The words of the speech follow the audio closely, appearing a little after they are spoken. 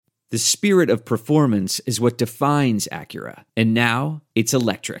The spirit of performance is what defines Acura. And now, it's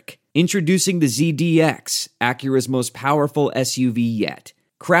electric. Introducing the ZDX, Acura's most powerful SUV yet.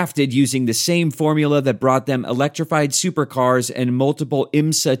 Crafted using the same formula that brought them electrified supercars and multiple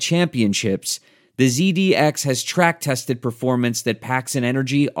IMSA championships, the ZDX has track-tested performance that packs an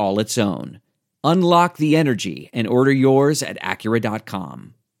energy all its own. Unlock the energy and order yours at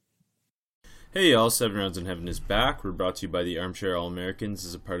Acura.com. Hey y'all, 7 Rounds in Heaven is back. We're brought to you by the Armchair All-Americans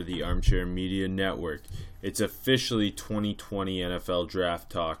as a part of the Armchair Media Network. It's officially 2020 NFL Draft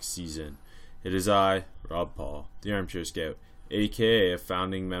Talk season. It is I, Rob Paul, the Armchair Scout, aka a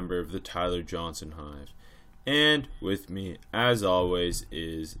founding member of the Tyler Johnson Hive. And with me, as always,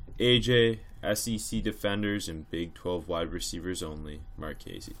 is AJ, SEC Defenders, and Big 12 Wide Receivers Only, Mark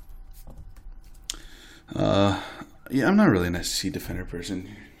Casey. Yeah, I'm not really an SEC Defender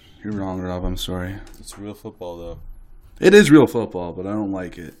person. You're wrong, Rob. I'm sorry. It's real football, though. It is real football, but I don't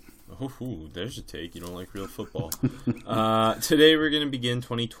like it. Oh, there's a take. You don't like real football. Today we're going to begin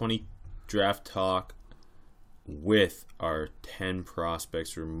 2020 Draft Talk with our 10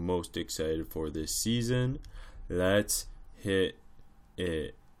 prospects we're most excited for this season. Let's hit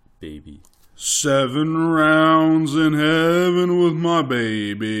it, baby. 7 rounds in heaven with my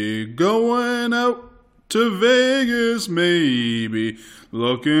baby. Going out to Vegas, maybe.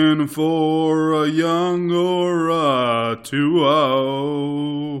 Looking for a young or a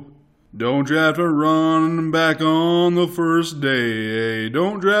 2-0. Don't draft a running back on the first day.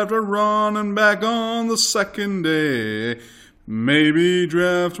 Don't draft a running back on the second day. Maybe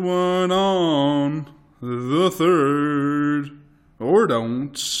draft one on the third. Or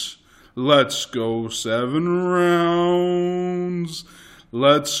don't. Let's go 7 rounds.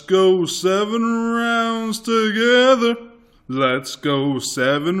 Let's go 7 rounds together. Let's go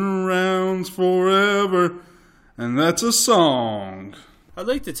 7 rounds forever. And that's a song. I'd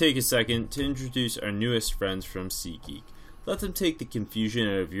like to take a second to introduce our newest friends from SeatGeek. Let them take the confusion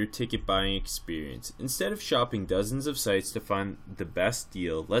out of your ticket buying experience. Instead of shopping dozens of sites to find the best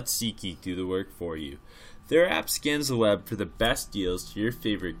deal, let SeatGeek do the work for you. Their app scans the web for the best deals to your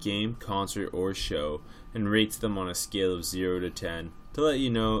favorite game, concert, or show, and rates them on a scale of 0 to 10 to let you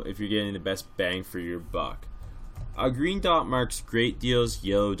know if you're getting the best bang for your buck. A green dot marks great deals,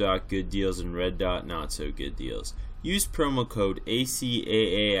 yellow dot good deals, and red dot not so good deals. Use promo code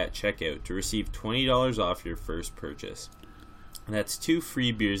ACAA at checkout to receive $20 off your first purchase. That's 2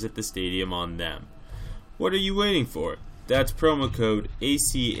 free beers at the stadium on them. What are you waiting for? That's promo code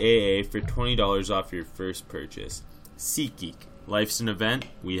ACAA for $20 off your first purchase. SeatGeek. Life's an event.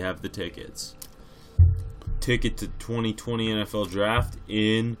 We have the tickets. Ticket to 2020 NFL Draft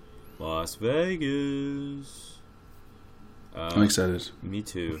in Las Vegas. I'm excited. Me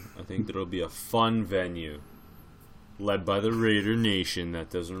too. I think that'll be a fun venue. Led by the Raider Nation that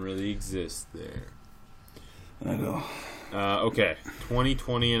doesn't really exist there. I know. Okay,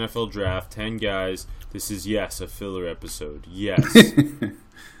 2020 NFL Draft, 10 guys. This is, yes, a filler episode. Yes.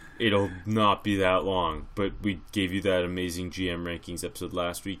 It'll not be that long, but we gave you that amazing GM rankings episode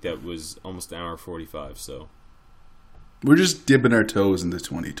last week that was almost an hour 45, so. We're just dipping our toes into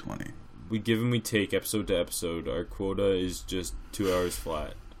 2020. We give and we take episode to episode. Our quota is just 2 hours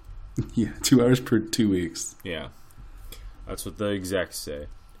flat. Yeah, 2 hours per 2 weeks. Yeah. That's what the execs say.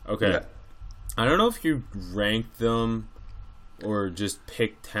 Okay. Yeah. I don't know if you rank them or just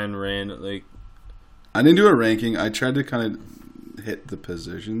pick 10 random. Like, I didn't do a ranking. I tried to kind of hit the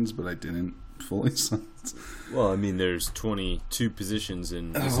positions, but I didn't fully. Well, I mean, there's 22 positions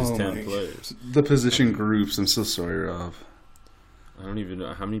and this is 10 players. The position groups. I'm so sorry, Rob. I don't even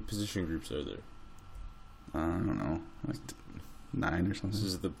know. How many position groups are there? I don't know. Like 9 or something. This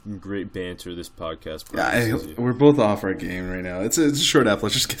is the great banter this podcast Yeah, we're both off our game right now. It's a short app.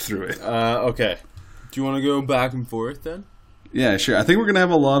 Let's just get through it. Okay. Do you want to go back and forth then? Yeah, sure. I think we're going to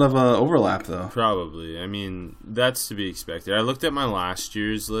have a lot of overlap, though. Probably. I mean, that's to be expected. I looked at my last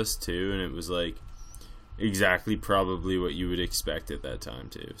year's list, too, and it was like exactly probably what you would expect at that time,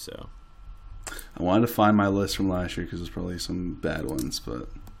 too. So I wanted to find my list from last year because there's probably some bad ones, but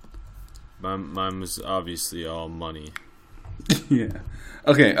mine was obviously all money. Yeah.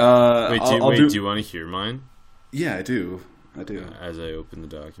 Okay. Do you want to hear mine? Yeah, I do. As I open the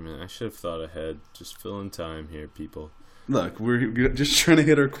document, I should have thought ahead. Just fill in time here, people. Look, we're just trying to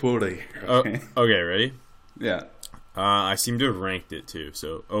hit our quota here. Okay. Okay, ready? Yeah. I seem to have ranked it too.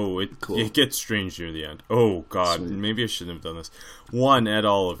 So, Cool. It gets strange near the end. Oh God, Sweet. Maybe I shouldn't have done this. 1, Ed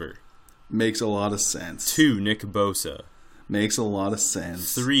Oliver. Makes a lot of sense. 2, Nick Bosa. Makes a lot of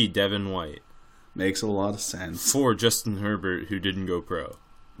sense. 3, Devin White. Makes a lot of sense. 4, Justin Herbert, who didn't go pro.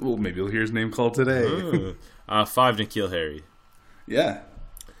 Well, maybe we'll hear his name called today. 5, N'Keal Harry. Yeah.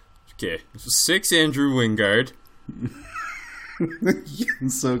 Okay, 6 Andrew Wingard, I'm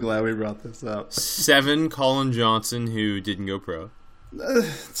so glad we brought this up. 7 Colin Johnson, who didn't go pro.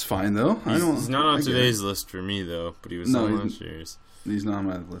 It's fine though. He's not on today's list for me though, but he was on last year's. He's not on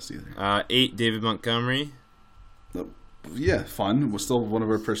my list either. 8 David Montgomery. Yeah, fun. Was still one of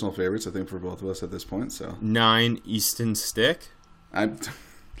our personal favorites, I think, for both of us at this point. So 9 Easton Stick. I'm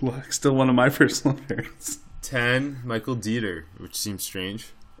still one of my personal favorites. 10 Michael Dieter, which seems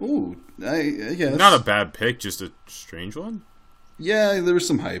strange. Ooh, I guess Not a bad pick, just a strange one. Yeah, there was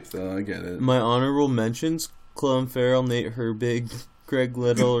some hype though. I get it. My honorable mentions: Clelin Ferrell, Nate Herbig, Greg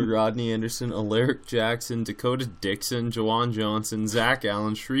Little, Rodney Anderson, Alaric Jackson, Dakota Dixon, Jawan Johnson, Zach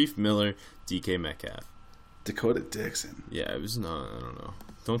Allen, Sharif Miller, DK Metcalf. Dakota Dixon. Yeah, it was not. I don't know.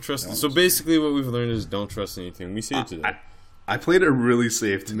 Don't trust. So basically, what we've learned is don't trust anything we see today. I played it really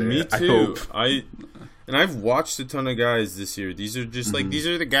safe today. Me too. I've watched a ton of guys this year. These are just like these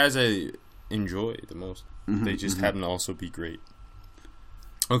are the guys I enjoy the most. They just happen to also be great.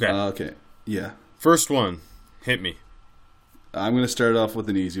 Okay. Okay. Yeah. First one, hit me. I'm going to start off with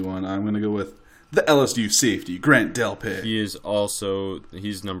an easy one. I'm going to go with the LSU safety, Grant Delpit.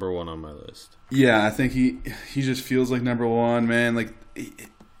 He's number 1 on my list. Yeah, I think he just feels like number 1, man. Like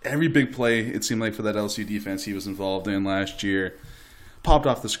every big play, it seemed like for that LSU defense he was involved in last year, popped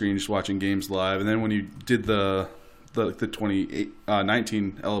off the screen just watching games live. And then when you did the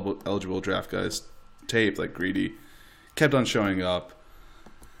 2019 eligible draft guys tape, like Greedy, kept on showing up.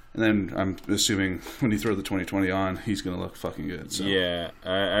 And then I'm assuming when you throw the 2020 on, he's going to look fucking good. So. Yeah,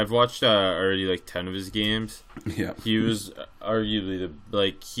 I've watched already like 10 of his games. Yeah, he was arguably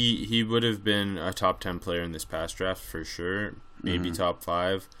he would have been a top 10 player in this past draft for sure, maybe top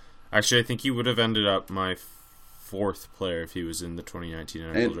 5. Actually, I think he would have ended up my 4th player if he was in the 2019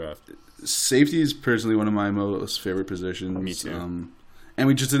 NFL draft. Safety is personally one of my most favorite positions. Me too. And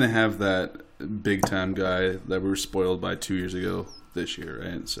we just didn't have that big time guy that we were spoiled by 2 years ago. This year,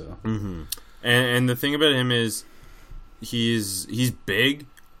 right? So, and the thing about him is, he's big,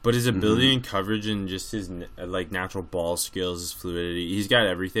 but his ability and coverage and just his like natural ball skills, his fluidity, he's got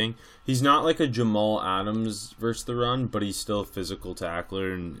everything. He's not like a Jamal Adams versus the run, but he's still a physical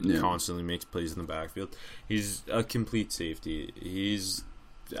tackler and constantly makes plays in the backfield. He's a complete safety.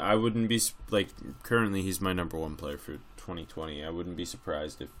 I wouldn't be currently he's my number 1 player for 2020. I wouldn't be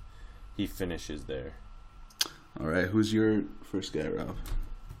surprised if he finishes there. All right, who's your first guy, Rob?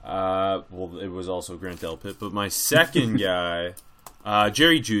 Well, it was also Grant Delpit, but my second guy,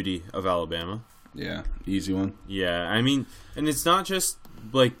 Jerry Jeudy of Alabama. Yeah, easy one. Yeah, I mean, and it's not just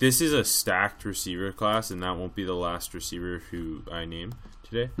like this is a stacked receiver class, and that won't be the last receiver who I name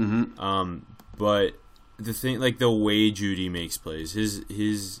today. But the thing, like the way Jeudy makes plays,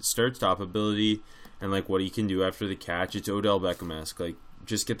 his start-stop ability, and like what he can do after the catch, it's Odell Beckham-esque. Like,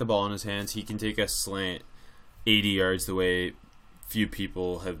 just get the ball in his hands, he can take a slant 80 yards the way few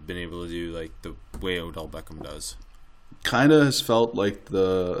people have been able to do, like the way Odell Beckham does. Kind of has felt like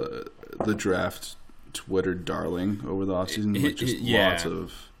the draft Twitter darling over the offseason with just lots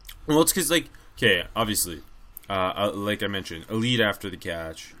of... Well, it's because, like, okay, obviously, like I mentioned, elite after the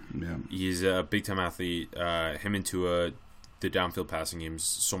catch. Yeah. He's a big-time athlete. Him and Tua, the downfield passing game is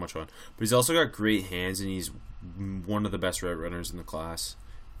so much fun. But he's also got great hands, and he's one of the best route runners in the class.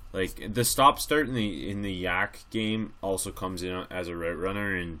 Like, the stop-start in the Yak game also comes in as a route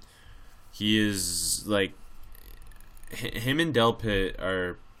runner, and he is, like, him and Delpit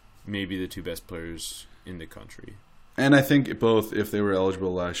are maybe the 2 best players in the country. And I think both, if they were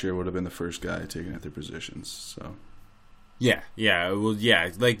eligible last year, would have been the first guy taken at their positions. So, yeah. Well, yeah.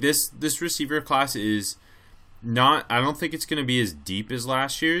 Like, this receiver class is not... I don't think it's going to be as deep as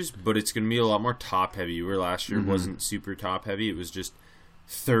last year's, but it's going to be a lot more top-heavy, where last year wasn't super top-heavy. It was just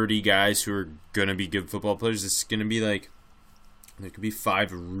 30 guys who are going to be good football players. It's going to be like, there could be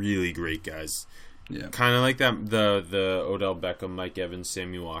 5 really great guys. Yeah. Kind of like that, the Odell Beckham, Mike Evans,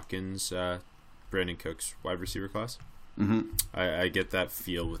 Sammy Watkins, Brandon Cooks wide receiver class. I get that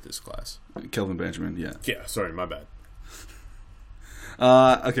feel with this class. Kelvin Benjamin, yeah. Yeah, sorry, my bad.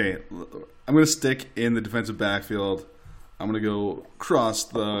 Okay, I'm going to stick in the defensive backfield. I'm going to go across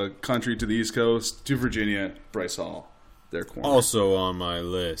the country to the East Coast, to Virginia, Bryce Hall. Their corner. Also on my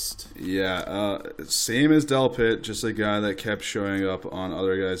list. Yeah, same as Delpit, just a guy that kept showing up on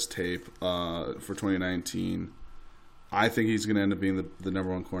other guys' tape for 2019. I think he's going to end up being the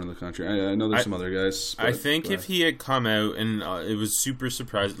number 1 corner in the country. I know there's some other guys. I think if he had come out and it was super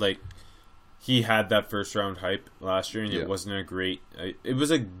surprised, like he had that first round hype last year, and it wasn't a great. It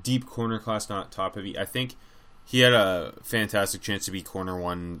was a deep corner class, not top heavy. I think he had a fantastic chance to be corner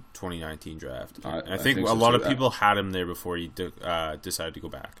 1 2019 draft. I think a lot of people had him there before he decided to go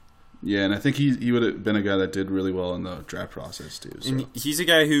back. Yeah, and I think he would have been a guy that did really well in the draft process too. So. And he's a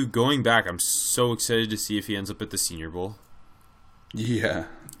guy who, going back, I'm so excited to see if he ends up at the Senior Bowl. Yeah,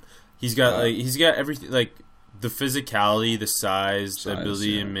 he's got everything, like the physicality, the size, the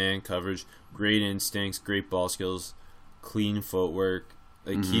ability in man coverage, great instincts, great ball skills, clean footwork.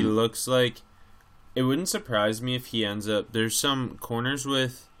 Like he looks like. It wouldn't surprise me if he ends up. There's some corners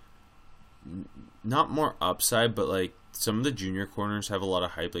with not more upside, but like some of the junior corners have a lot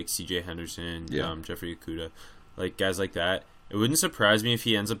of hype, like C.J. Henderson, Jeffrey Okudah, like guys like that. It wouldn't surprise me if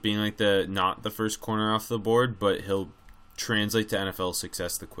he ends up being like not the first corner off the board, but he'll translate to NFL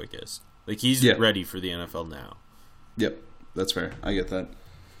success the quickest. Like he's ready for the NFL now. Yep, that's fair. I get that.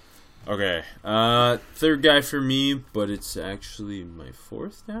 Okay, third guy for me, but it's actually my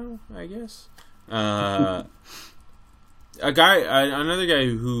fourth now, I guess. Another guy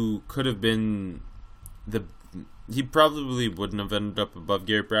who could have been he probably wouldn't have ended up above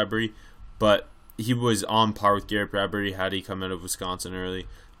Garrett Bradbury, but he was on par with Garrett Bradbury had he come out of Wisconsin early.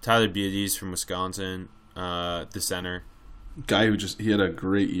 Tyler Beaties from Wisconsin, the center. Guy who he had a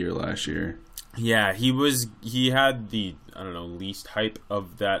great year last year. Yeah, he had the least hype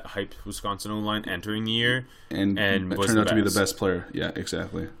of that hyped Wisconsin O-line entering the year, and turned out to be the best player. Yeah,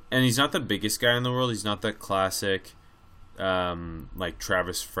 exactly. And he's not the biggest guy in the world. He's not that classic, like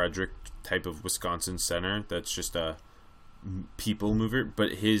Travis Frederick type of Wisconsin center. That's just a people mover.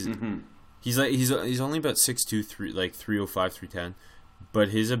 But he's only about 6'2", like 305, 310. But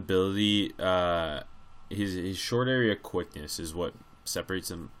his ability, his short area quickness is what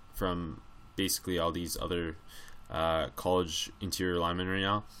separates him from basically all these other college interior linemen right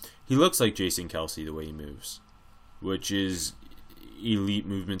now. He looks like Jason Kelce the way he moves, which is elite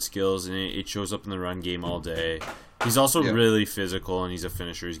movement skills, and it shows up in the run game all day. He's also really physical, and he's a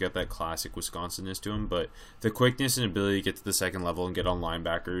finisher. He's got that classic Wisconsinness to him, but the quickness and ability to get to the second level and get on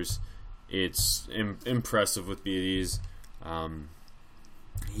linebackers, it's impressive with Beaties.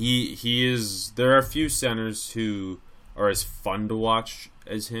 He is. There are a few centers who are as fun to watch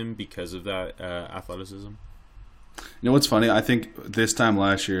as him because of that athleticism. You know what's funny? I think this time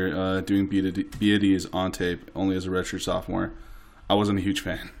last year, doing Beaties on tape only as a redshirt sophomore, I wasn't a huge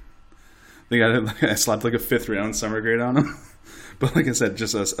fan. I think I slapped like a 5th round summer grade on him. But like I said,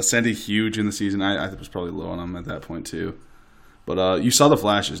 just ascending huge in the season. I was probably low on him at that point too. But you saw the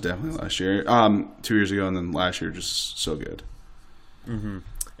flashes definitely last year, 2 years ago, and then last year just so good. Mm-hmm.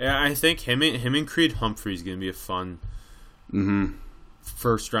 Yeah, I think him and Creed Humphrey is going to be a fun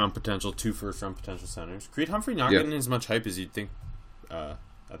first round potential, 2 first round potential centers. Creed Humphrey not getting as much hype as you'd think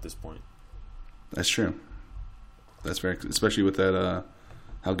at this point. That's true. That's fair, especially with that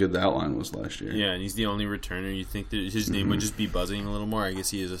how good the outline was last year. Yeah, and he's the only returner. You'd think that his name would just be buzzing a little more. I guess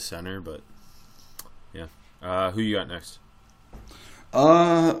he is a center, but yeah. Who you got next?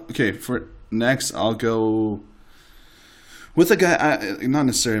 Okay, for next I'll go with a guy, not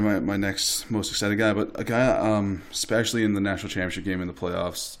necessarily my next most excited guy, but a guy, especially in the national championship game in the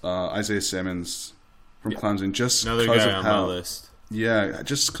playoffs, Isaiah Simmons from Clemson. Just another guy on my list. Yeah,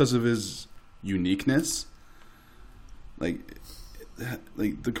 just because of his uniqueness, like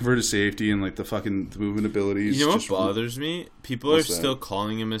the converted safety and like the movement abilities. You know what bothers me? People are still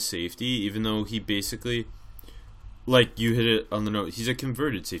calling him a safety, even though he basically, like you hit it on the note, he's a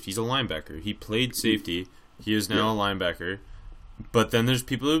converted safety. He's a linebacker. He played safety. He is now a linebacker. But then there's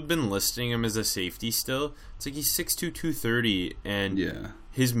people who've been listing him as a safety still. It's like he's 6'2", 230, and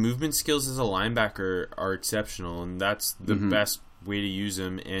his movement skills as a linebacker are exceptional, and that's the best way to use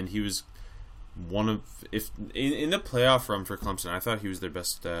him. And he was one of, in the playoff run for Clemson, I thought he was their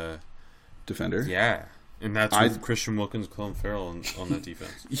best defender. Yeah. And that's with Christian Wilkins, Colin Farrell on that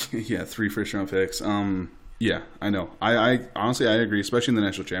defense. Yeah, 3 first-round picks. Yeah, I know. I honestly, I agree, especially in the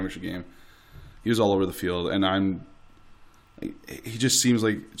national championship game. He was all over the field, and he just seems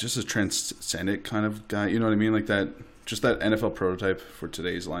like just a transcendent kind of guy. You know what I mean? Like that, just that NFL prototype for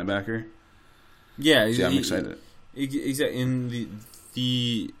today's linebacker. Yeah, I'm excited. Exactly. In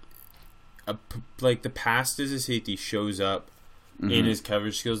the past as a safety shows up in his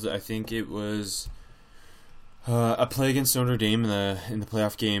coverage skills. I think it was a play against Notre Dame in the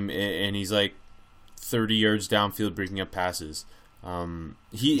playoff game, and he's like 30 yards downfield breaking up passes.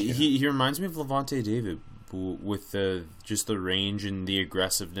 He reminds me of Levante David with just the range and the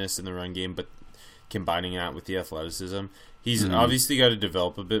aggressiveness in the run game, but combining that with the athleticism. He's obviously got to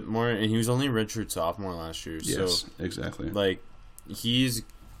develop a bit more, and he was only a redshirt sophomore last year. Yes, so, exactly. Like, he's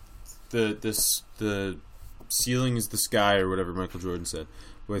the ceiling is the sky, or whatever Michael Jordan said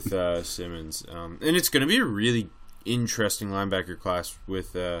with Simmons. And it's going to be a really interesting linebacker class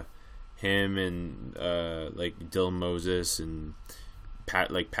with him and like Dylan Moses and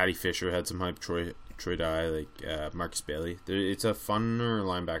Patty Fisher had some hype. Troy Dye, Marcus Bailey. It's a funner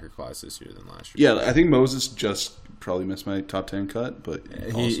linebacker class this year than last year. Yeah, I think Moses just probably missed my top 10 cut, but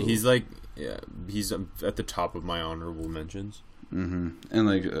he's he's at the top of my honorable mentions. Mm-hmm. And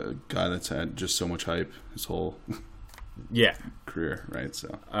like a guy that's had just so much hype his whole career, right?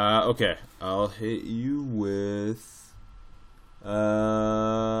 So okay, I'll hit you with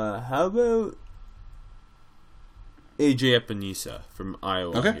how about AJ Epinesa from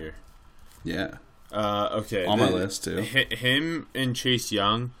Iowa here? Yeah. Okay. On my list too. Him and Chase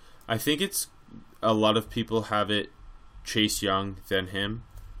Young. I think it's a lot of people have it Chase Young then him.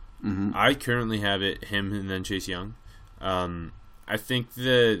 Mm-hmm. I currently have it him and then Chase Young. I think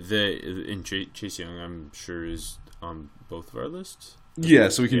Chase Young, I'm sure, is on both of our lists. Yeah,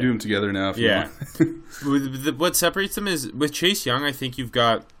 so we can do them together now. If you want. What separates them is with Chase Young. I think you've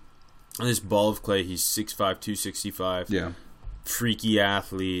got this ball of clay. He's 6'5", 265. Yeah, freaky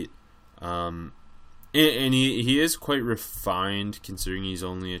athlete. And he is quite refined considering he's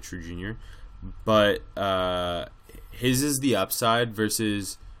only a true junior. But his is the upside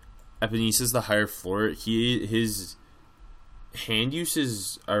versus Epinesa's the higher floor. His hand use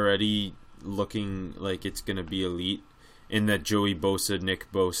is already looking like it's going to be elite in that Joey Bosa,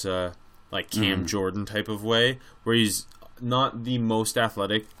 Nick Bosa, like Cam Jordan type of way, where he's not the most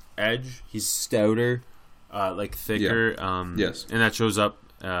athletic edge. He's stouter, thicker. Yeah. Yes. And that shows up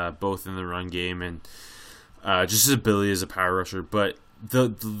both in the run game and just his ability as a power rusher. But the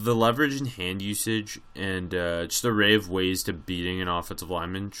leverage and hand usage and just array of ways to beating an offensive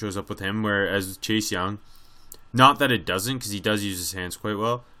lineman shows up with him, whereas Chase Young, not that it doesn't, because he does use his hands quite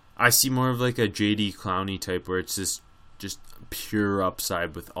well. I see more of like a J.D. Clowney type where it's just pure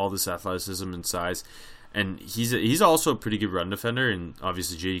upside with all this athleticism and size. And he's also a pretty good run defender, and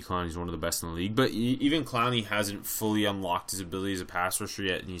obviously J.D. Clowney is one of the best in the league. But even Clowney hasn't fully unlocked his ability as a pass rusher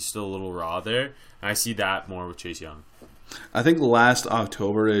yet, and he's still a little raw there. And I see that more with Chase Young. I think last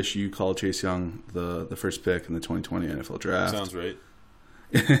October-ish, you called Chase Young the first pick in the 2020 NFL Draft. Sounds right.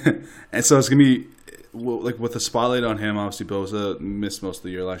 And so it's going to be, like, with the spotlight on him. Obviously, Bosa missed most of the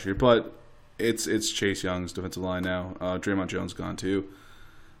year last year, but it's Chase Young's defensive line now. Draymond Jones gone too.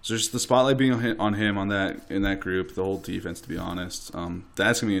 So just the spotlight being on him in that group, the whole defense, to be honest, that's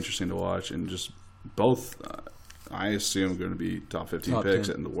going to be interesting to watch. And just both, I assume, going to be top 15 top picks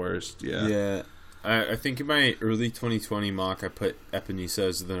 10. And the worst. Yeah. Yeah. I think in my early 2020 mock, I put Epinesa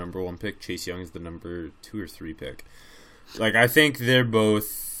as the number 1 pick. Chase Young is the number 2 or 3 pick. Like, I think they're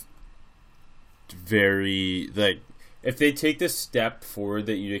both very, like, if they take the step forward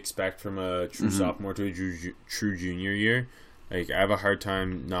that you'd expect from a true sophomore to a true junior year, like, I have a hard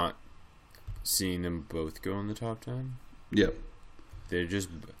time not seeing them both go in the top 10. Yep. They're just,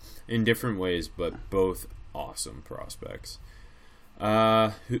 in different ways, but both awesome prospects. You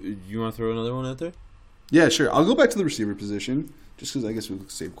want to throw another one out there? Yeah, sure. I'll go back to the receiver position, just because I guess we'll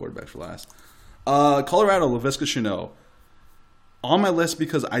save quarterback for last. Colorado, Laviska Shenault. On my list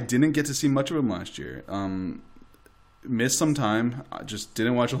because I didn't get to see much of him last year. Missed some time. I just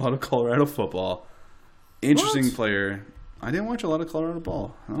didn't watch a lot of Colorado football. Interesting player. I didn't watch a lot of Colorado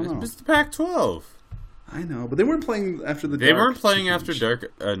ball. I don't know. It's the Pac-12. I know, but they weren't playing after the dark. They weren't playing after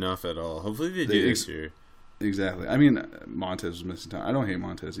dark enough at all. Hopefully they do this year. Exactly. I mean, Montez was missing time. I don't hate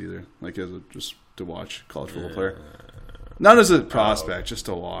Montez either. Like, just to watch college football player. Not as a prospect, just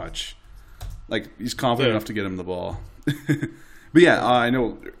to watch. Like, he's confident enough to get him the ball. But yeah, I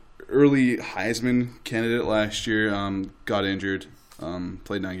know early Heisman candidate last year, got injured,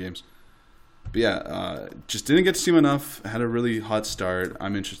 played 9 games. But yeah, just didn't get to see him enough. Had a really hot start.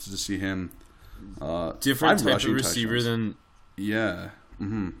 I'm interested to see him. Different type of receiver than... Yeah.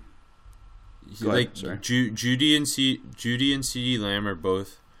 Mm-hmm. Judy and CeeDee Lamb are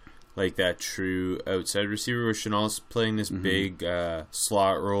both like that true outside receiver, where Shenault's playing this big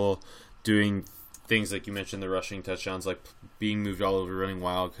slot role, doing things like you mentioned, the rushing touchdowns, like being moved all over, running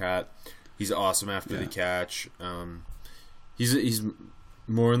wildcat. He's awesome after the catch. He's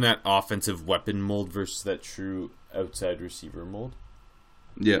more in that offensive weapon mold versus that true outside receiver mold.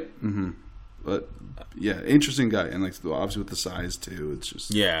 Yeah. Mm-hmm. But yeah, interesting guy, and like obviously with the size too, it's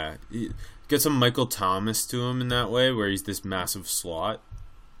just get some Michael Thomas to him in that way, where he's this massive slot.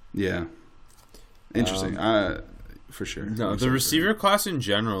 Yeah, interesting. For sure. No, the receiver class in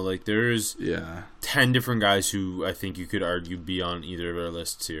general, like there's 10 different guys who I think you could argue be on either of our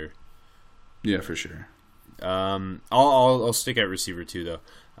lists here. Yeah, for sure. I'll stick at receiver too though.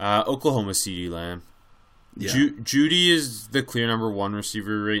 Oklahoma CeeDee Lamb. Yeah. Judy is the clear number 1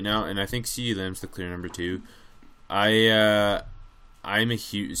 receiver right now, and I think CeeDee Lamb's the clear number 2. I'm a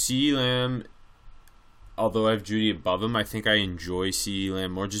huge CeeDee Lamb. although I have Judy above him, I think I enjoy CeeDee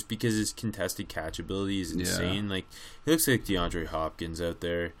Lamb more just because his contested catch ability is insane. Like, he looks like DeAndre Hopkins out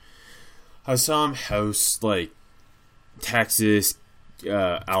there. I saw him house, like, Texas,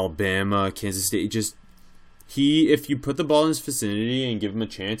 Alabama, Kansas State. If you put the ball in his vicinity and give him a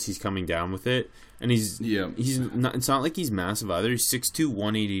chance, he's coming down with it. And he's not. It's not like he's massive either. He's 6'2",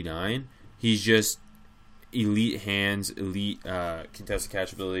 189. He's just elite hands, elite contested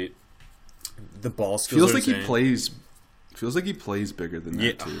catch ability. The ball skills feels like he plays bigger than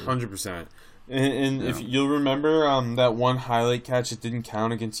that too. 100%. And if you'll remember that one highlight catch that didn't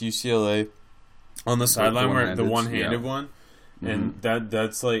count against UCLA on the sideline, where the one-handed one, and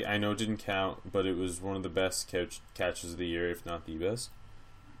that's like, I know it didn't count, but it was one of the best catches of the year, if not the best.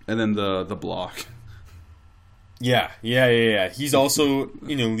 And then the block. Yeah. He's also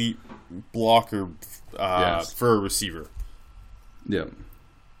an elite blocker for a receiver. Yeah.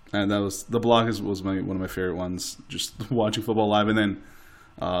 And that was the block was one of my favorite ones. Just watching football live, and then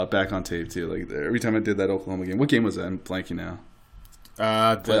back on tape too. Like every time I did that Oklahoma game, what game was that? I'm blanking now.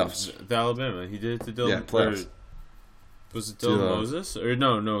 Playoffs. The Alabama. He did it to Dylan. Yeah, playoffs. Was it Dylan Moses? Or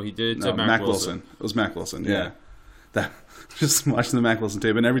no, he did it to Mac Wilson. It was Mac Wilson. Yeah. That just watching the Mac Wilson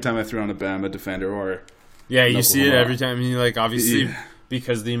tape, and every time I threw on a Bama defender or you see it every time. You like obviously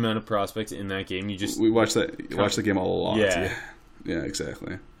because the amount of prospects in that game, we watch the game all along. Yeah,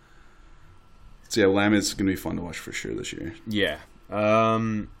 exactly. So yeah, Lamb is going to be fun to watch for sure this year. Yeah.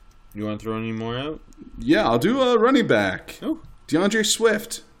 You want to throw any more out? Yeah, I'll do a running back. Oh, DeAndre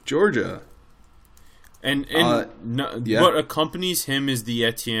Swift, Georgia. And what accompanies him is the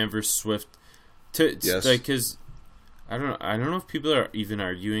Etienne versus Swift. Because I don't know if people are even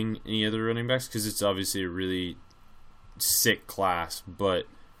arguing any other running backs because it's obviously a really sick class, but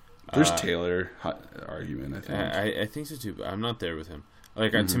there's Taylor argument. I think I think so too, but I'm not there with him.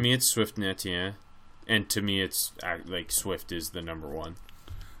 Like to me, it's Swift and Etienne, and to me, it's like Swift is the number one.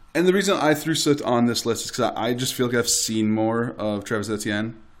 And the reason I threw Swift on this list is because I just feel like I've seen more of Travis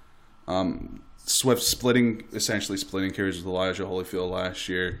Etienne. Swift essentially splitting carries with Elijah Holyfield last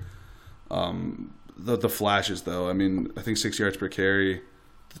year. The flashes, though. I mean, I think 6 yards per carry.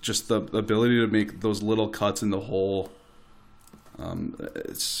 Just the ability to make those little cuts in the hole.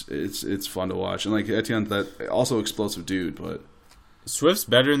 It's fun to watch. And like Etienne, that also explosive dude, but Swift's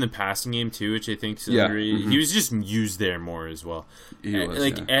better in the passing game too, which I think is underrated. He was just used there more as well.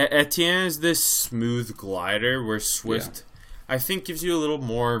 Etienne is this smooth glider where Swift, I think, gives you a little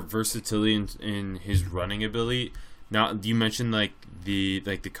more versatility in his running ability. Now you mentioned like the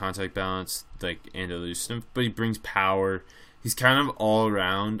contact balance, and elusive, but he brings power. He's kind of all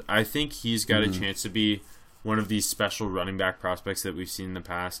around. I think he's got a chance to be one of these special running back prospects that we've seen in the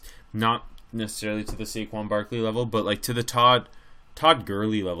past. Not necessarily to the Saquon Barkley level, but like to the Todd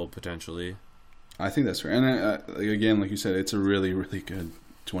Gurley level potentially. I think that's fair. And again, like you said, it's a really, really good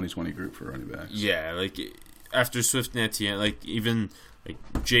 2020 group for running backs. Yeah, like after Swift and Etienne, like even like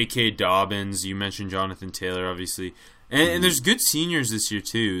J.K. Dobbins, you mentioned Jonathan Taylor, obviously. And there's good seniors this year,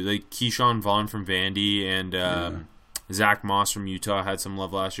 too. Like Keyshawn Vaughn from Vandy and Zach Moss from Utah had some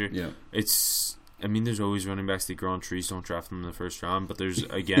love last year. Yeah. There's always running backs that grow on trees. Don't draft them in the first round. But there's,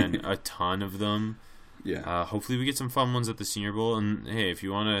 again, a ton of them. Yeah. Hopefully we get some fun ones at the Senior Bowl. And, hey, if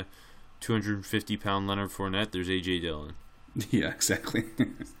you want a 250-pound Leonard Fournette, there's A.J. Dillon. Yeah, exactly.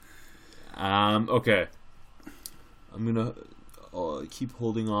 Okay. I'm going to keep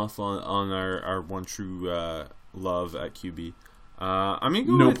holding off on our one true love at QB. I'm going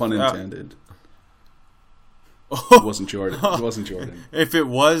to go no with, pun intended. It wasn't Jordan. If it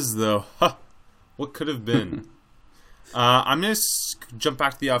was, though, what could have been? I'm going to jump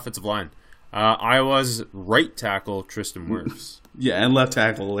back to the offensive line. Iowa's right tackle, Tristan Wirfs. Yeah, and left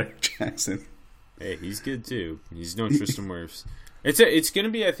tackle, Larry Jackson. Hey, he's good, too. He's no Tristan Wirfs. It's going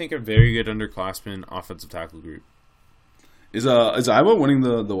to be, I think, a very good underclassmen offensive tackle group. Is Iowa winning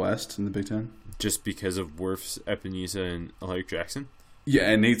the West in the Big Ten? Just because of Wirfs, Epinesa, and Alaric Jackson?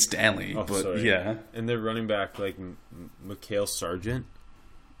 Yeah, and Nate Stanley. Sorry. Yeah. And they're running back like Mikhail Sargent.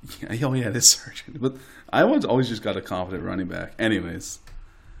 Yeah, this Sargent. But Iowa's always just got a confident running back. Anyways.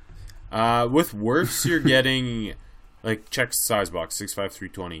 With Wirfs, you're getting, check size box, 6'5",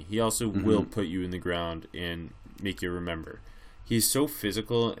 320. He also will put you in the ground and make you remember. He's so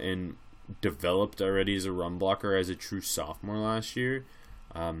physical and developed already as a run blocker as a true sophomore last year.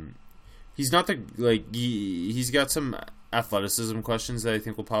 He's not he's got some athleticism questions that I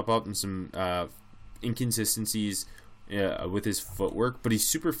think will pop up and some inconsistencies with his footwork, but he's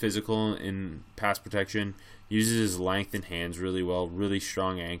super physical in pass protection, uses his length and hands really well, really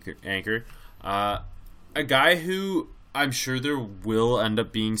strong anchor. A guy who I'm sure there will end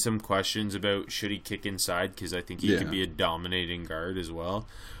up being some questions about should he kick inside, because I think he could be a dominating guard as well.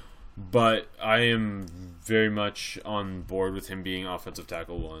 But I am very much on board with him being offensive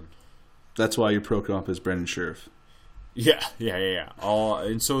tackle 1. That's why your pro comp is Brendan Scherf. Yeah.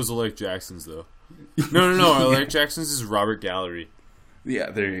 And so is Alec Jackson's, though. No. Alec Jackson's is Robert Gallery.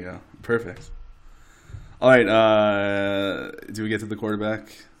 Yeah, there you go. Perfect. All right. Do we get to the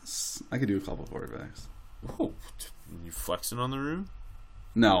quarterback? I could do a couple quarterbacks. Oh, you flexing on the room?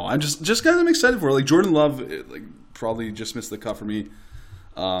 No, I'm just guys I'm excited for. Like Jordan Love, probably just missed the cut for me.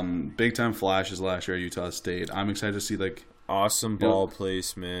 Big time flashes last year at Utah State. I'm excited to see awesome ball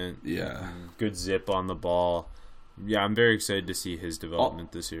placement. Yeah, good zip on the ball. Yeah, I'm very excited to see his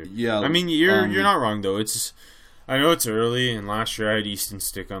development this year. Yeah, I mean you're not wrong though. I know it's early, and last year I had Easton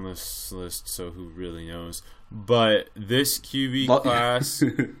Stick on this list, so who really knows? But this QB class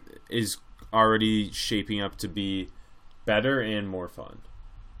is already shaping up to be better and more fun.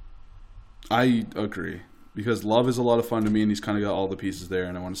 I agree. Because Love is a lot of fun to me, and he's kind of got all the pieces there,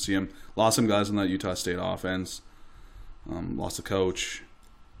 and I want to see him. Lost some guys on that Utah State offense. Lost a coach.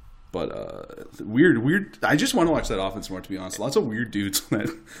 But weird. I just want to watch that offense more, to be honest. Lots of weird dudes.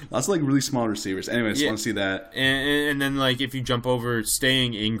 Lots of really small receivers. Anyways, want to see that. And then if you jump over,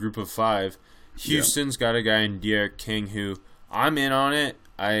 staying in group of 5, Houston's got a guy in Derek King who I'm in on it.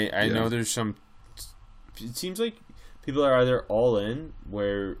 I know there's some. It seems like people are either all in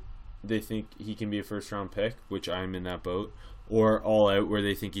where they think he can be a first-round pick, which I'm in that boat, or all out where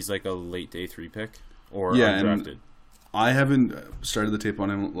they think he's a late day 3 pick or undrafted. I haven't started the tape on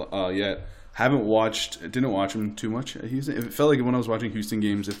him yet. Didn't watch him too much at Houston. It felt like when I was watching Houston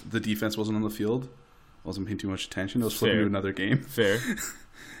games, if the defense wasn't on the field, I wasn't paying too much attention. I was flipping to another game. Fair.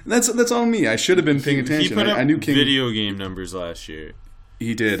 That's on me. I should have been paying attention. He put up I knew King video game numbers last year.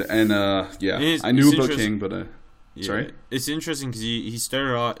 He did, and I knew about King, but yeah. Sorry? It's interesting because he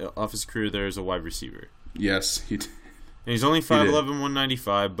started off his career there as a wide receiver. Yes, he did. And he's only 5'11",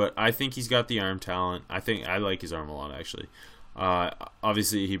 195, but I think he's got the arm talent. I like his arm a lot, actually.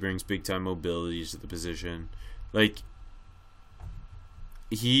 Obviously, he brings big-time mobility to the position.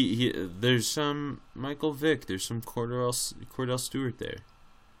 There's some Michael Vick. There's some Cordell Stewart there.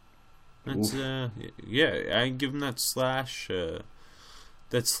 That's I give him that slash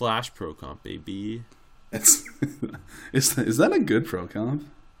pro comp, baby. Is that a good pro comp?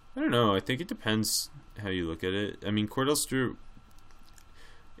 I don't know. I think it depends how you look at it. I mean, Cordell Stewart,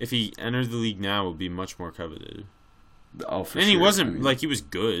 if he entered the league now, would be much more coveted. Oh, for and sure. He wasn't he was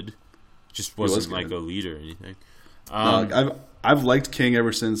good, just wasn't a leader or anything. I've liked King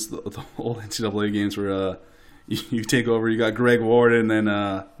ever since the old NCAA games where you take over. You got Greg Ward, and then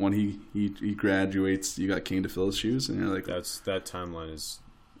when he graduates, you got King to fill his shoes, and you're like, that timeline is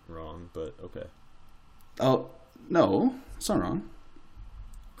wrong, but okay. Oh no, it's not wrong.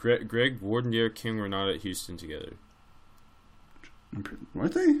 Greg Ward and Derek King were not at Houston together.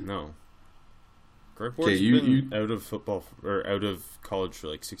 Weren't they? No. Greg Ward's been out of football or out of college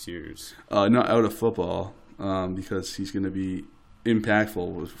for 6 years. Not out of football, because he's going to be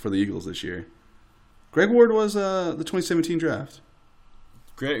impactful for the Eagles this year. Greg Ward was the 2017 draft.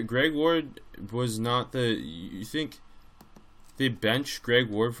 Greg Ward was not the. You think they benched Greg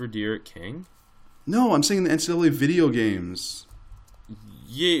Ward for Derek King? No, I'm saying the NCAA video games.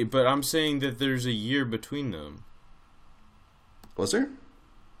 Yeah, but I'm saying that there's a year between them. Was there?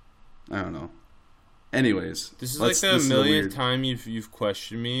 I don't know. Anyways, this is the millionth time you've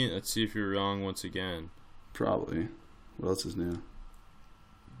questioned me. Let's see if you're wrong once again. Probably. What else is new?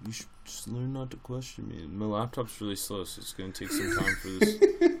 You should just learn not to question me. My laptop's really slow, so it's going to take some time for this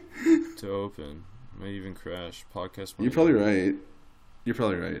to open. Might even crash. Podcast. You're probably right.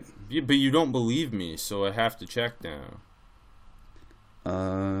 Yeah, but you don't believe me, so I have to check now.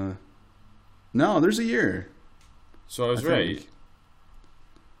 No, there's a year. So I was right.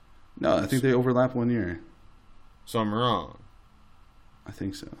 No, I think they overlap 1 year. So I'm wrong. I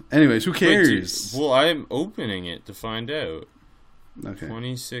think so. Anyways, who cares? Well, I'm opening it to find out. Okay.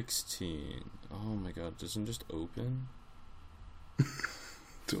 2016. Oh my god, doesn't just open?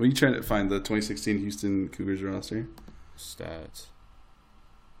 So are you trying to find the 2016 Houston Cougars roster? Stats.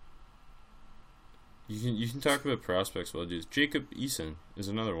 You can talk about prospects while I do this. Jacob Eason is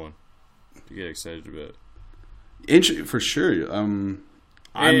another one to get excited about. For sure.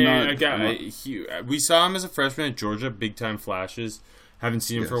 We saw him as a freshman at Georgia, big time flashes. Haven't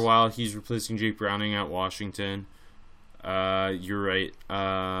seen him for a while. He's replacing Jake Browning at Washington. You're right.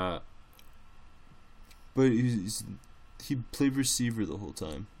 But he played receiver the whole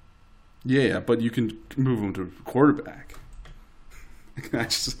time. Yeah, but you can move him to quarterback.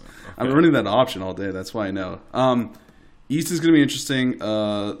 I'm running that option all day. That's why I know. Easton's going to be interesting.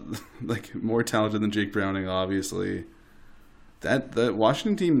 Like more talented than Jake Browning, obviously. That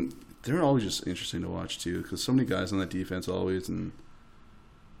Washington team, they're always just interesting to watch too, because so many guys on that defense always, and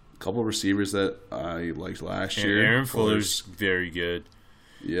a couple of receivers that I liked last year. Aaron Fuller's very good.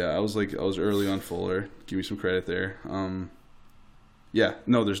 Yeah, I was early on Fuller. Give me some credit there. Yeah,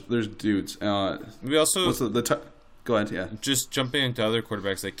 no, there's dudes. We also what's go ahead. Yeah, just jumping into other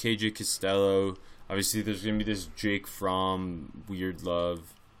quarterbacks like KJ Costello. Obviously, there's going to be this Jake Fromm, Weird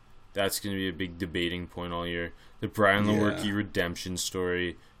Love. That's going to be a big debating point all year. The Brian Lewerke redemption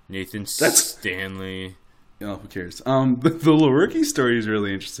story. Nathan Stanley. Oh, who cares? The Lewerke story is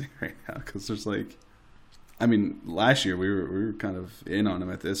really interesting right now because there's like, I mean, last year we were kind of in on him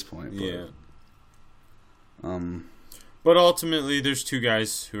at this point. But, yeah. But ultimately, there's two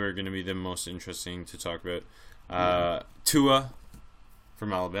guys who are going to be the most interesting to talk about. Tua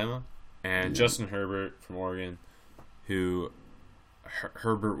from Alabama and Justin Herbert from Oregon, who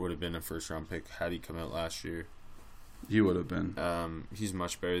Herbert would have been a first-round pick had he come out last year. He would have been. He's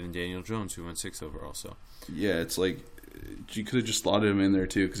much better than Daniel Jones, who went 6th overall. So yeah, it's like you could have just slotted him in there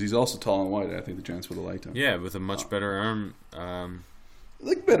too because he's also tall and wide. I think the Giants would have liked him. Yeah, with a much better arm.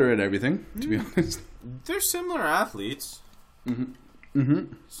 Like better at everything, to be honest. They're similar athletes.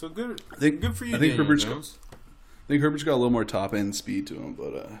 So good. Good for you, Daniel Jones. I think Herbert's got a little more top end speed to him,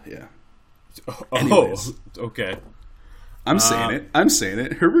 but yeah. Anyways. Okay. I'm saying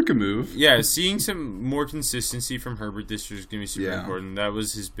it. Herbert can move. Yeah, seeing some more consistency from Herbert this year is going to be super important. That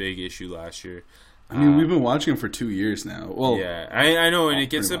was his big issue last year. I mean, we've been watching him for 2 years now. Well, yeah, I know, and it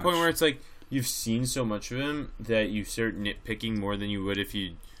gets to the point where it's like you've seen so much of him that you start nitpicking more than you would if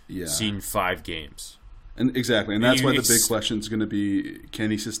you'd seen 5 games. And exactly, and that's why the big question is going to be: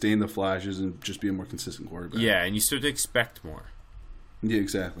 can he sustain the flashes and just be a more consistent quarterback? Yeah, and you start to expect more. Yeah,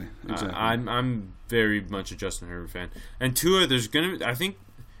 exactly. I'm very much a Justin Herbert fan, and Tua. I think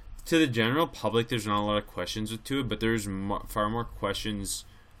to the general public, there's not a lot of questions with Tua, but there's far more questions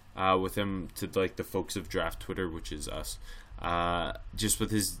with him to like the folks of Draft Twitter, which is us. Just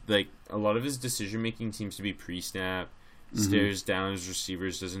with his a lot of his decision making seems to be pre-snap. Stares down his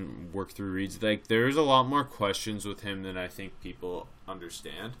receivers, doesn't work through reads. Like there's a lot more questions with him than I think people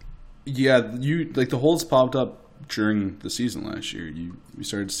understand. Yeah, the holes popped up during the season last year. You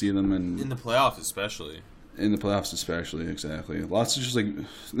started to see them in the playoffs, especially. In the playoffs, especially, exactly. Lots of just in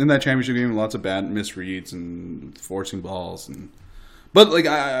that championship game, lots of bad misreads and forcing balls but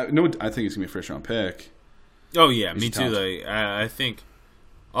I think he's gonna be a first round pick. Oh yeah, me too. I think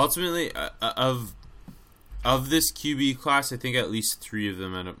ultimately of this QB class, I think at least 3 of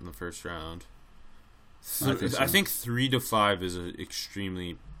them end up in the first round. I think 3 to 5 is an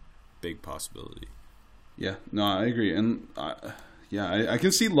extremely big possibility. Yeah, no, I agree, and I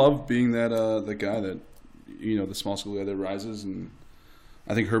can see Love being that the guy that the small school guy that rises, and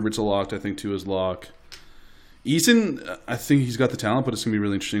I think Herbert's a lock. I think Tua's lock. Eason, I think he's got the talent, but it's gonna be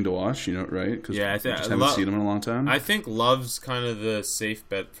really interesting to watch. Right? Because I just haven't seen him in a long time. I think Love's kind of the safe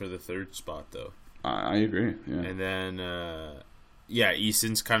bet for the 3rd spot, though. I agree. Yeah. And then,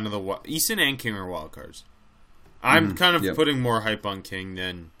 Eason's kind of Eason and King are wild cards. I'm kind of putting more hype on King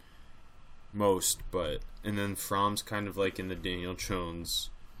than most, and then Fromm's kind of like in the Daniel Jones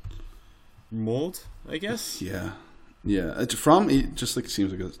mold, I guess. Yeah. Fromm just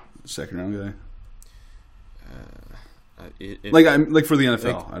seems like a second round guy. I'm for the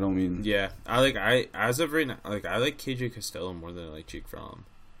NFL. I don't mean. Yeah, as of right now, I like KJ Costello more than I like Jake Fromm.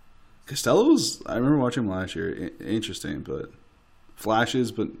 Costello's, I remember watching him last year. Interesting, but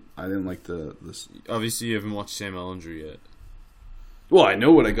flashes. But I didn't like this. Obviously, you haven't watched Sam Ehlinger yet. Well, I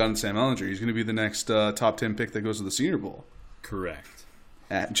know what I got in Sam Ehlinger. He's going to be the next top 10 pick that goes to the Senior Bowl. Correct.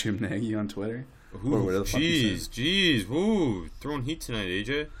 At Jim Nagy on Twitter. Jeez, woo, throwing heat tonight,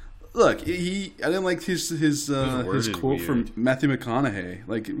 AJ. Look, I didn't like his quote weird. from Matthew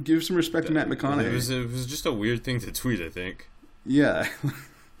McConaughey. Give some respect to Matt McConaughey. It was just a weird thing to tweet, I think. Yeah.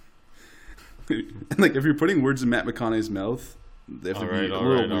 And if you're putting words in Matt McConaughey's mouth, they have to be a little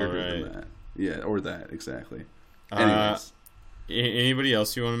weirder than that. Yeah, or that, exactly. Anyways. Anybody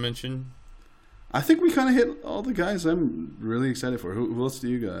else you want to mention? I think we kind of hit all the guys I'm really excited for. Who else do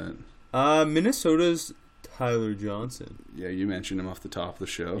you got? Minnesota's Tyler Johnson. Yeah, you mentioned him off the top of the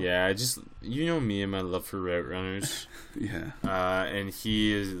show. Yeah, you know me and my love for route runners. Yeah. And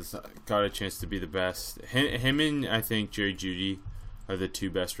he has got a chance to be the best. Him and I think Jerry Jeudy are the 2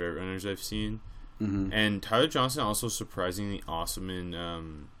 best route runners I've seen. Mm-hmm. And Tyler Johnson also surprisingly awesome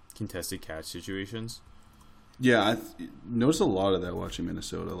in contested catch situations. Yeah, I noticed a lot of that watching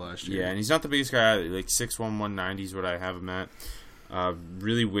Minnesota last year. Yeah, and he's not the biggest guy. 6'1", 190 is what I have him at.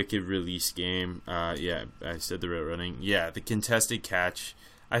 Really wicked release game. Yeah, I said the route running. Yeah, the contested catch.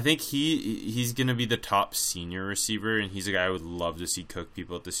 I think he's going to be the top senior receiver, and he's a guy I would love to see cook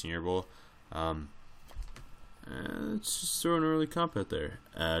people at the Senior Bowl. Let's just throw an early comp out there.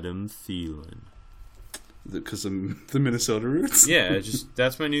 Adam Thielen. Because of the Minnesota roots? Yeah,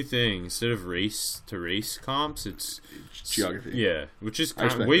 that's my new thing. Instead of race to race comps, it's geography. Yeah, which is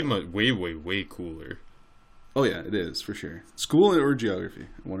way cooler. Oh yeah, it is for sure. School or geography,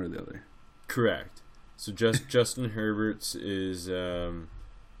 one or the other. Correct. So Justin Herbert's is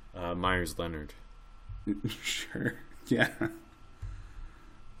Myers Leonard. Sure. Yeah.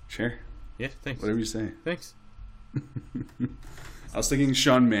 Sure. Yeah. Thanks. Whatever you say. Thanks. I was thinking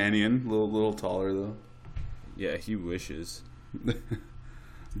Sean Mannion, little taller though. Yeah, he wishes. How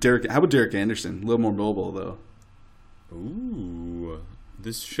about Derek Anderson? A little more mobile though. Ooh,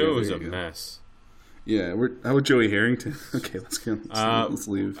 this show is a mess. Yeah, how about Joey Harrington? Okay, let's go. Let's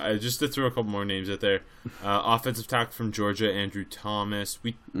leave. Just to throw a couple more names out there, offensive tackle from Georgia, Andrew Thomas.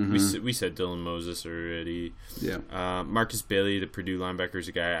 We said Dylan Moses already. Yeah. Marcus Bailey, the Purdue linebacker, is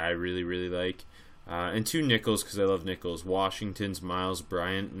a guy I really, really like. And two nickels because I love nickels. Washington's Miles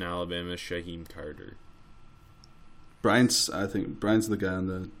Bryant and Alabama's Shaheem Carter. Bryant's the guy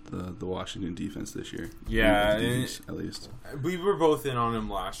on the Washington defense this year. Yeah, at least we were both in on him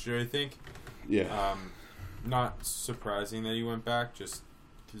last year, I think. Yeah. Not surprising that he went back, just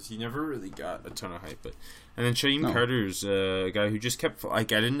because he never really got a ton of hype. And then Shaheem Carter's a guy who just kept I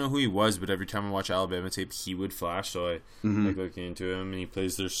didn't know who he was, but every time I watch Alabama tape, he would flash. So I like looking into him, and he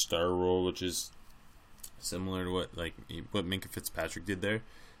plays their star role, which is similar to what Minkah Fitzpatrick did there.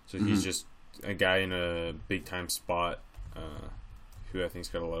 So he's just a guy in a big time spot who I think's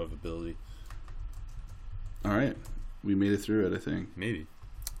got a lot of ability. All right, we made it through it. I think maybe.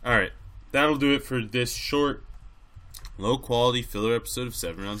 All right, that'll do it for this short, low quality filler episode of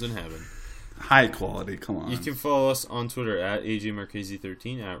 7 Rounds in Heaven. High quality, come on. You can follow us on Twitter at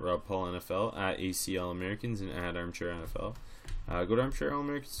AJMarchese13, at RobPaulNFL, at ACLAmericans, and at ArmchairNFL. Go to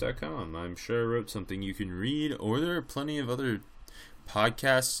ArmchairAllAmericans.com. I'm sure I wrote something you can read, or there are plenty of other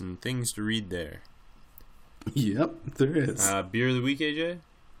podcasts and things to read there. Yep, there is. Beer of the week, AJ?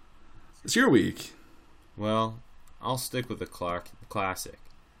 It's your week. Well, I'll stick with the classic.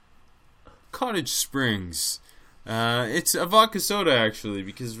 Cottage Springs. It's a vodka soda, actually,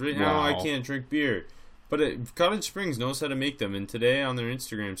 because right now I can't drink beer. But Cottage Springs knows how to make them, and today on their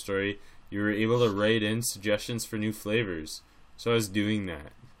Instagram story, you were able to write in suggestions for new flavors. So I was doing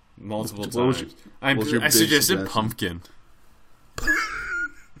that multiple times. I suggested pumpkin.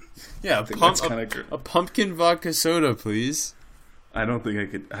 Yeah, a pumpkin vodka soda, please. I don't think I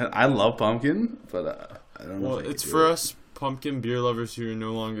could. I love pumpkin, but I don't know. Well, it's for us pumpkin beer lovers who are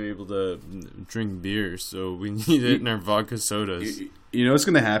no longer able to drink beer, so we need it in our vodka sodas. You know what's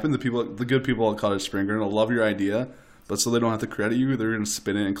going to happen? The good people at Cottage Springs are going to love your idea, but so they don't have to credit you, they're going to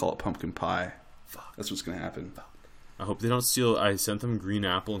spin it and call it pumpkin pie. Fuck. That's what's going to happen. I hope they don't steal. I sent them green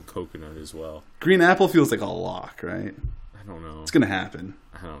apple and coconut as well. Green apple feels like a lock, right? I don't know. It's going to happen.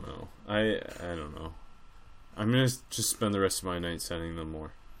 I don't know. I don't know. I'm going to just spend the rest of my night sending them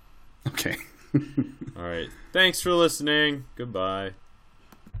more. Okay. All right. Thanks for listening. Goodbye.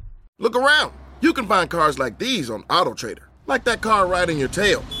 Look around. You can find cars like these on AutoTrader. Like that car riding your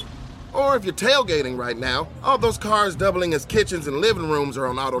tail. Or if you're tailgating right now, all those cars doubling as kitchens and living rooms are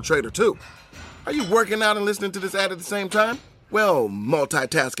on AutoTrader too. Are you working out and listening to this ad at the same time? Well,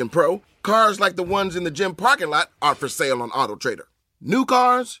 multitasking pro, cars like the ones in the gym parking lot are for sale on AutoTrader. New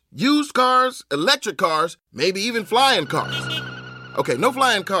cars, used cars, electric cars, maybe even flying cars. Okay, no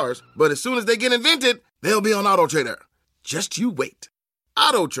flying cars, but as soon as they get invented, they'll be on AutoTrader. Just you wait.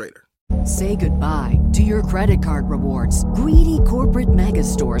 AutoTrader. Say goodbye to your credit card rewards. Greedy corporate mega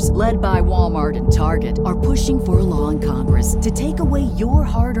stores, led by Walmart and Target, are pushing for a law in Congress to take away your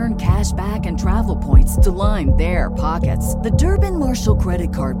hard-earned cash back and travel points to line their pockets. The Durbin-Marshall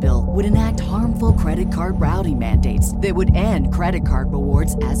credit card bill would enact harmful credit card routing mandates that would end credit card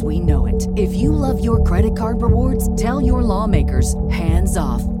rewards as we know it. If you love your credit card rewards, tell your lawmakers, hands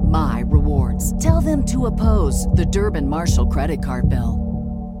off my rewards. Tell them to oppose the Durbin-Marshall credit card bill.